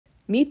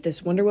Meet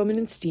this Wonder Woman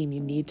in STEAM you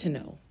need to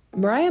know.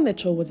 Maria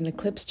Mitchell was an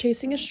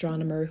eclipse-chasing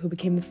astronomer who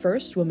became the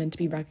first woman to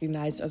be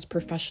recognized as a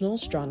professional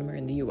astronomer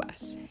in the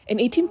US. In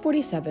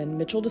 1847,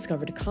 Mitchell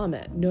discovered a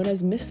comet known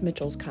as Miss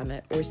Mitchell's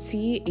Comet, or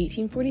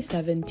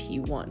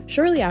C-1847-T1.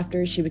 Shortly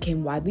after, she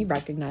became widely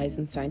recognized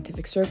in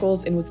scientific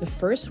circles and was the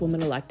first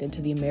woman elected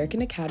to the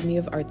American Academy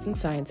of Arts and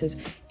Sciences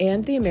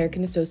and the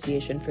American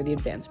Association for the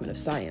Advancement of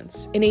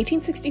Science. In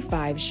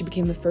 1865, she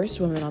became the first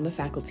woman on the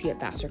faculty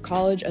at Vassar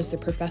College as the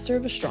professor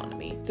of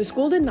astronomy. The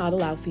school did not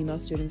allow female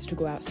students to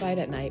go outside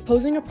at night,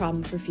 posing a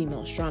problem for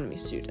female astronomy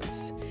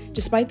students.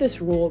 Despite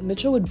this rule,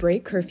 Mitchell would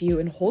break curfew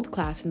and hold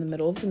class in the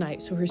middle of the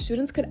night so her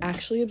students could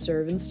actually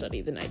observe and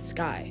study the night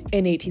sky.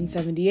 In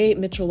 1878,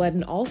 Mitchell led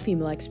an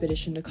all-female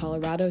expedition to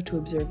Colorado to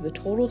observe the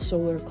total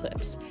solar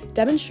eclipse,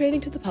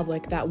 demonstrating to the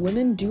public that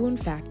women do in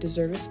fact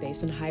deserve a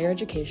space in higher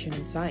education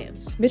and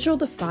science. Mitchell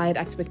defied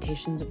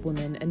expectations of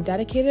women and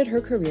dedicated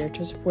her career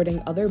to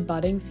supporting other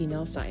budding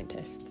female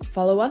scientists.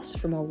 Follow us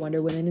for more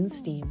Wonder Women in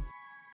STEAM.